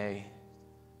DNA.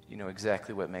 You know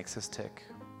exactly what makes us tick.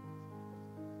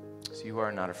 So you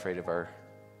are not afraid of our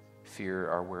fear,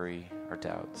 our worry, our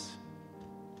doubts.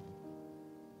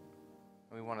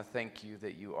 And we want to thank you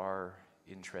that you are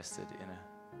interested in an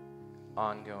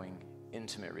ongoing,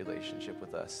 intimate relationship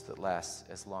with us that lasts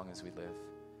as long as we live.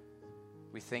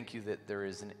 We thank you that there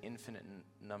is an infinite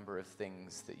number of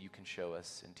things that you can show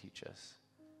us and teach us.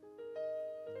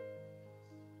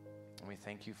 And we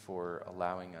thank you for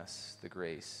allowing us the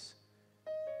grace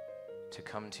to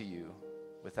come to you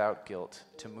without guilt,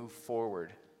 to move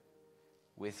forward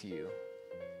with you,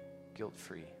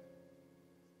 guilt-free.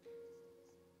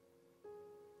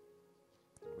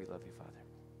 We love you, Father.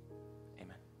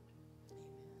 Amen.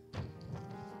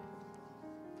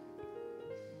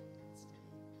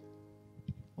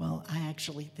 Well, I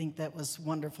actually think that was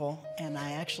wonderful, and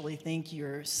I actually think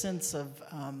your sense of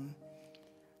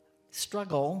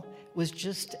struggle was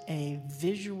just a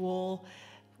visual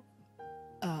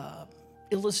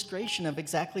illustration of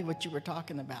exactly what you were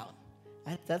talking about.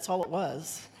 That's all it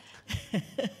was.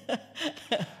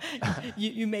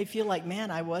 You may feel like,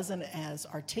 man, I wasn't as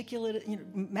articulate. You know,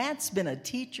 Matt's been a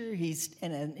teacher. He's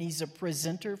a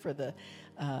presenter for the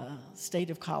state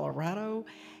of Colorado,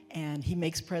 and he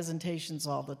makes presentations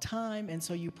all the time. And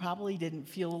so you probably didn't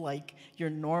feel like your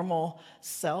normal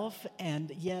self,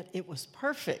 and yet it was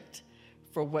perfect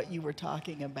for what you were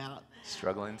talking about.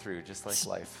 Struggling through, just like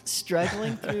life.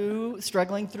 Struggling through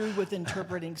with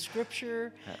interpreting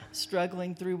Scripture,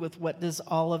 struggling through with what does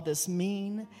all of this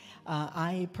mean.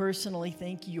 I personally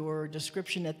think your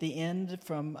description at the end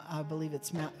from, I believe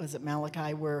was it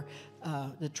Malachi, where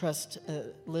the trust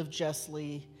live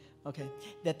justly,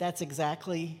 that's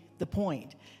exactly the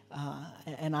point.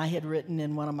 And I had written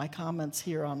in one of my comments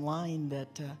here online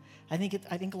that I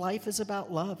think life is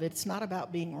about love. It's not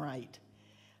about being right.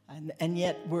 And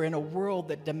yet we're in a world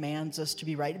that demands us to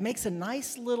be right. It makes a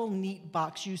nice little neat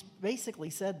box. You basically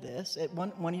said this. At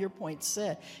one of your points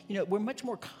said, we're much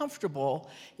more comfortable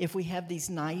if we have these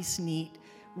nice, neat,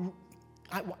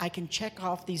 I can check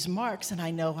off these marks and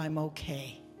I know I'm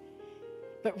okay.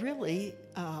 But really,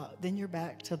 then you're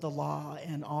back to the law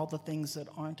and all the things that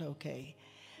aren't okay.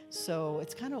 So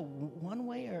it's kind of one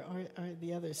way or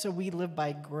the other. So we live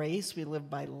by grace, we live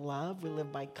by love, we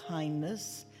live by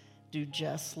kindness, do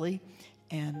justly,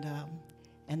 and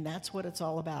that's what it's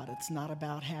all about. It's not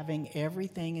about having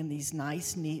everything in these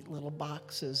nice, neat little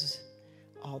boxes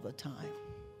all the time.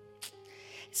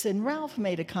 So, and Ralph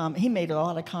made a comment. He made a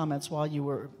lot of comments while you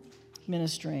were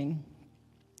ministering,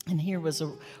 and here was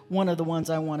one of the ones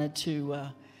I wanted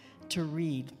to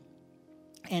read,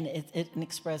 and it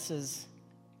expresses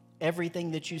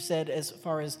everything that you said as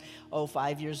far as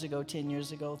 5 years ago, 10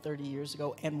 years ago, 30 years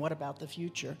ago, and what about the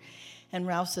future? And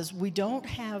Ralph says, we don't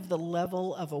have the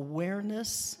level of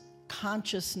awareness,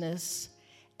 consciousness,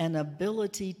 and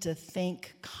ability to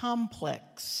think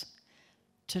complex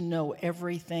to know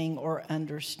everything or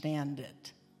understand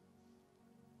it.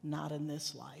 Not in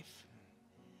this life.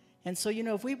 And so,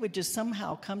 if we would just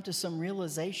somehow come to some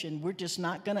realization, we're just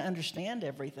not going to understand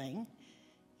everything.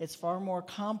 It's far more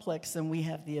complex than we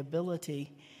have the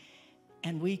ability.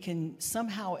 And we can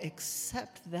somehow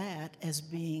accept that as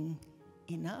being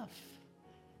enough,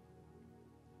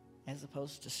 as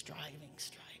opposed to striving.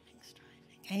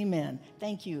 Amen.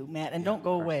 Thank you, Matt. And don't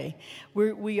go away.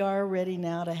 We are ready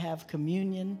now to have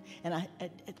communion. And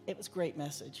it was a great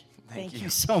message. Thank you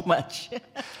so much.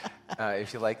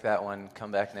 If you like that one,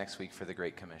 come back next week for the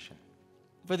Great Commission.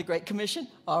 For the Great Commission?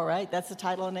 All right. That's the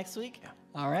title of next week? Yeah.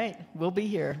 All right. We'll be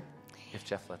here. If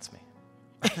Jeff lets me.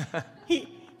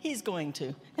 He's going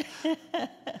to.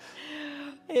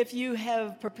 If you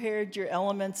have prepared your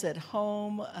elements at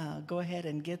home, go ahead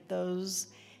and get those.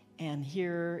 And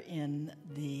here in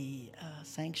the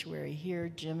sanctuary here,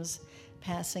 Jim's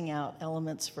passing out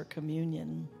elements for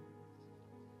communion.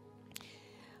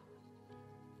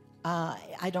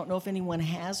 I don't know if anyone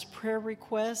has prayer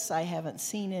requests. I haven't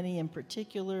seen any in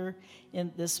particular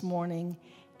in this morning.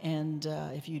 And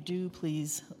if you do,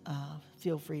 please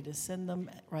feel free to send them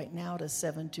right now to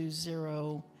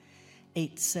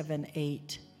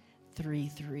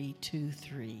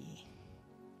 720-878-3323.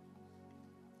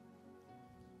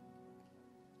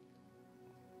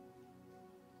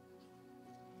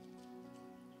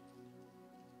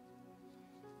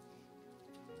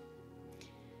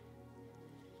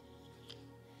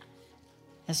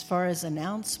 As far as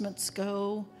announcements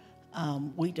go,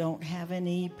 we don't have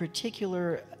any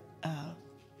particular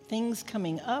things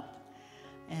coming up.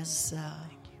 As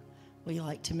we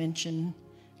like to mention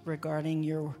regarding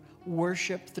your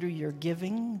worship through your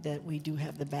giving, that we do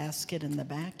have the basket in the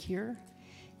back here.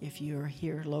 If you're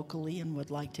here locally and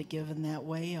would like to give in that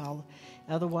way,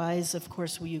 otherwise, of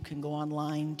course, you can go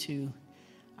online to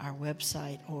our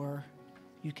website or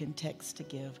you can text to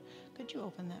give. Could you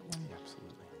open that one? Yeah,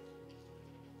 absolutely.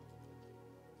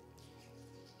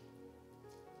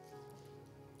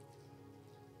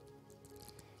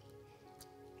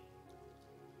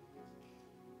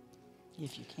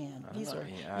 If you can. I These don't are, know.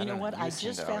 Yeah, you know don't what? You I seem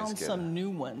just to always found get some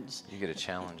new ones. You get a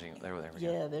challenging. There we go.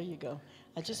 Yeah, there you go.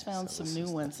 I just found so some this new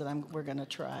is ones that we're going to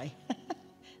try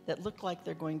that look like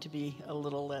they're going to be a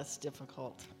little less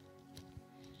difficult.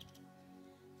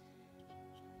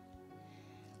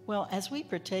 Well, as we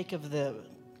partake of the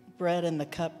bread and the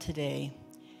cup today,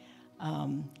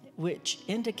 which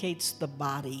indicates the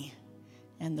body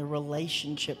and the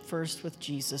relationship first with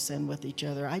Jesus and with each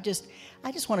other, I just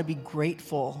want to be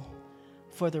grateful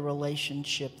for the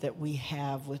relationship that we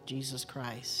have with Jesus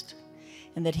Christ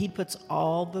and that he puts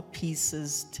all the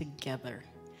pieces together.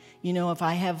 You know, if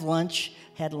I had lunch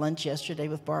yesterday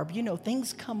with Barb, you know,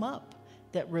 things come up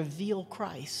that reveal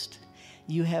Christ.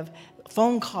 You have a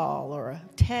phone call or a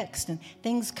text and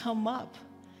things come up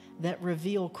that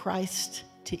reveal Christ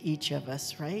to each of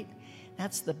us, right?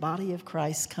 That's the body of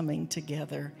Christ coming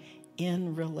together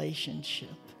in relationship.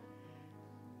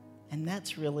 And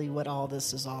that's really what all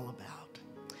this is all about.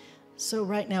 So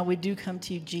right now we do come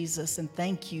to you, Jesus, and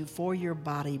thank you for your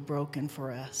body broken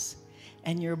for us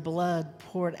and your blood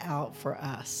poured out for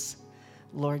us,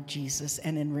 Lord Jesus.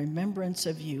 And in remembrance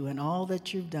of you and all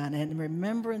that you've done, and in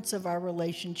remembrance of our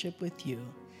relationship with you,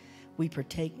 we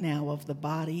partake now of the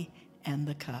body and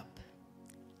the cup.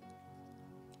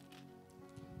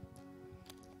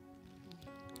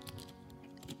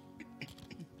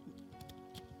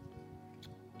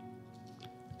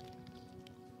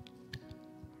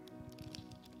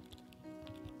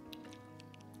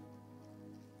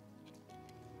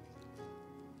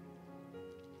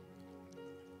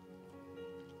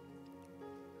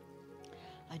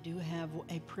 I do have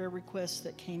a prayer request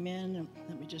that came in.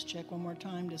 Let me just check one more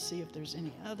time to see if there's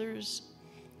any others.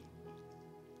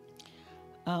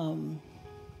 Well,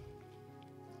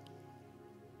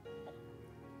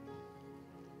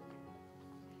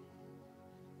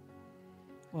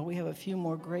 we have a few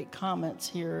more great comments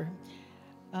here.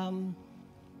 Let me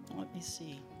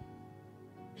see.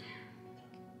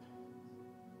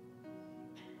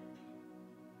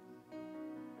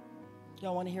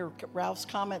 Y'all want to hear Ralph's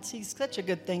comments? He's such a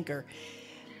good thinker.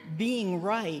 Being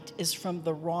right is from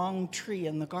the wrong tree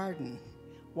in the garden.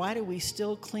 Why do we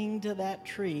still cling to that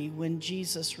tree when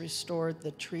Jesus restored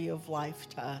the tree of life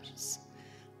to us,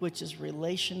 which is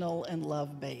relational and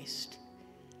love-based?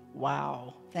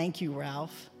 Wow. Thank you,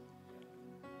 Ralph.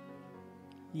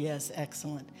 Yes,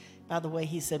 excellent. By the way,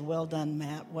 he said, well done,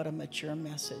 Matt. What a mature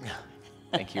message.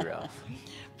 Thank you, Ralph.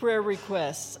 Prayer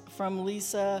requests from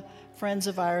Lisa, friends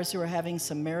of ours who are having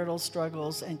some marital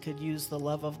struggles and could use the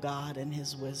love of God and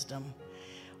his wisdom.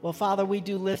 Well, Father, we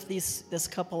do lift this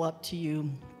couple up to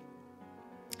you,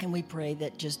 and we pray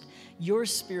that just your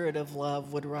spirit of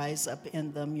love would rise up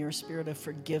in them, your spirit of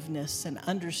forgiveness and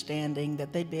understanding,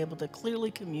 that they'd be able to clearly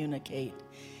communicate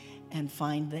and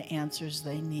find the answers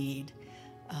they need,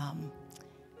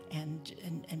 and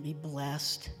be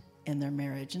blessed in their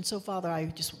marriage. And so,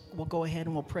 Father, we'll go ahead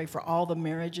and we'll pray for all the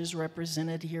marriages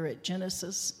represented here at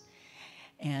Genesis.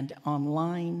 and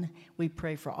online. We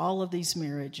pray for all of these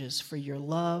marriages, for your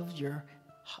love, your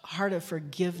heart of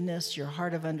forgiveness, your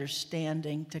heart of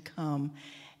understanding to come.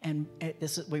 And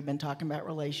we've been talking about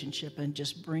relationship, and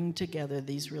just bring together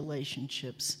these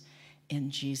relationships in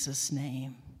Jesus'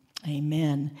 name.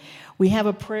 Amen. We have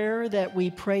a prayer that we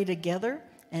pray together,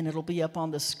 and it'll be up on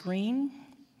the screen.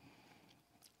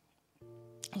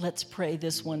 Let's pray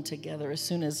this one together. As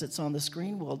soon as it's on the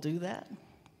screen, we'll do that.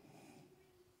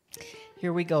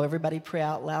 Here we go. Everybody pray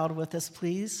out loud with us,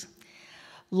 please.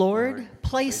 Lord,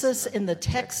 place us in the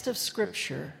text of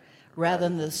Scripture rather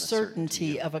than the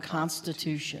certainty of a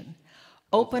constitution.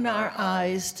 Open our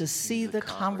eyes to see the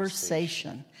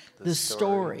conversation, the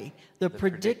story, the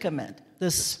predicament, the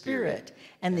spirit,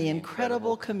 and the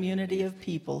incredible community of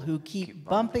people who keep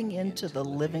bumping into the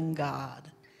living God.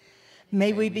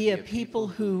 May we be a people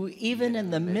who, even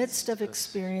in the midst of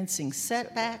experiencing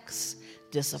setbacks,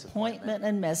 disappointment,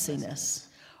 and messiness,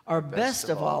 are best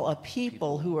of all a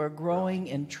people who are growing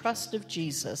in trust of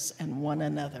Jesus and one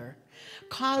another.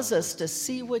 Cause us to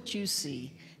see what you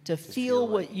see, to feel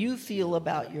what you feel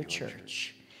about your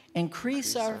church.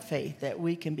 Increase our faith that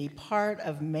we can be part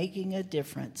of making a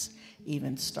difference,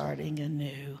 even starting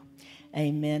anew.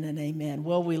 Amen and amen.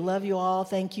 Well, we love you all.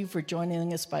 Thank you for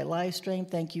joining us by live stream.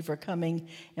 Thank you for coming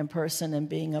in person and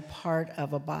being a part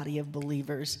of a body of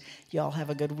believers. Y'all have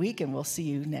a good week, and we'll see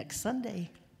you next Sunday.